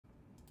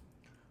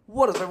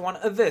What is up, everyone?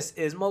 This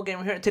is Mo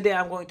Gamer here, and today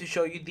I'm going to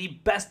show you the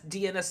best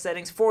DNS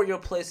settings for your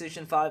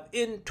PlayStation 5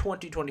 in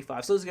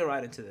 2025. So let's get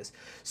right into this.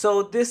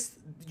 So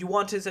you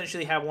want to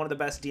essentially have one of the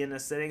best DNS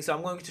settings. So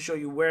I'm going to show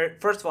you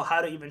first of all,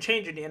 how to even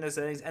change your DNS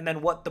settings, and then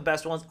what the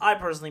best ones I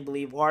personally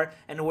believe are,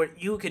 and what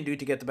you can do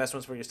to get the best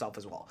ones for yourself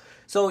as well.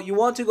 So you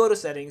want to go to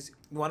settings,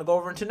 you want to go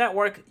over into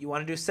network, you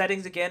want to do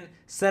settings again,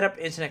 set up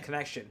internet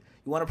connection.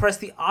 You want to press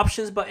the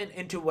options button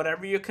into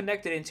whatever you're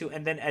connected into,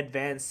 and then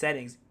advanced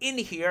settings. In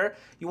here,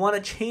 you want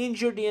to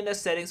change your DNS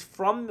settings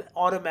from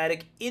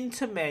automatic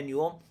into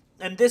manual,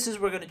 and this is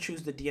where we're going to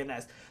choose the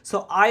DNS.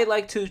 So I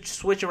like to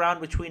switch around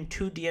between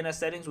two DNS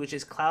settings, which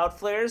is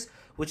Cloudflare's,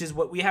 which is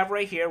what we have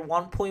right here,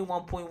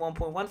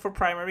 1.1.1.1 for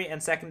primary,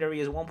 and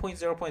secondary is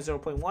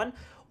 1.0.0.1.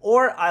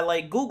 Or I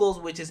like Google's,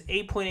 which is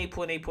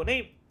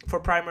 8.8.8.8 for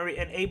primary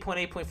and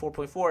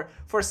 8.8.4.4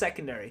 for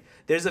secondary.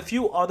 There's a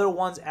few other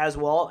ones as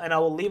well, and I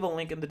will leave a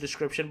link in the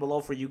description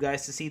below for you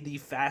guys to see the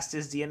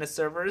fastest DNS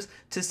servers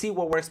to see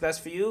what works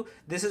best for you.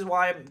 This is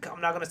why I'm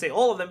not going to say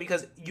all of them,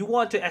 because you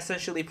want to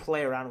essentially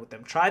play around with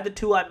them. Try the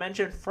two I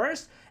mentioned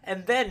first,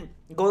 and then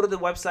go to the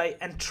website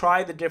and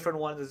try the different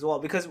ones as well,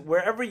 because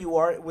wherever you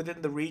are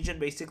within the region,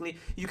 basically,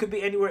 you could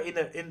be anywhere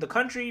in the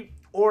country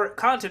or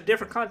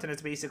different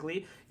continents,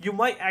 basically, you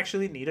might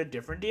actually need a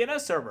different DNS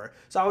server.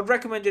 So I would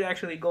recommend you to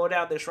actually go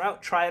down this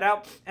route, try it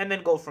out, and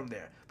then go from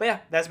there. But yeah,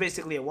 that's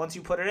basically it. Once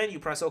you put it in, you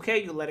press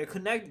OK, you let it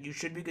connect, you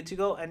should be good to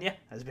go, and yeah,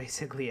 that's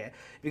basically it.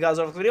 If you guys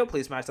love the video,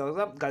 please smash that thumbs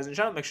up. Guys in the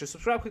channel, make sure to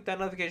subscribe, click that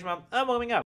notification bell. I'm coming up.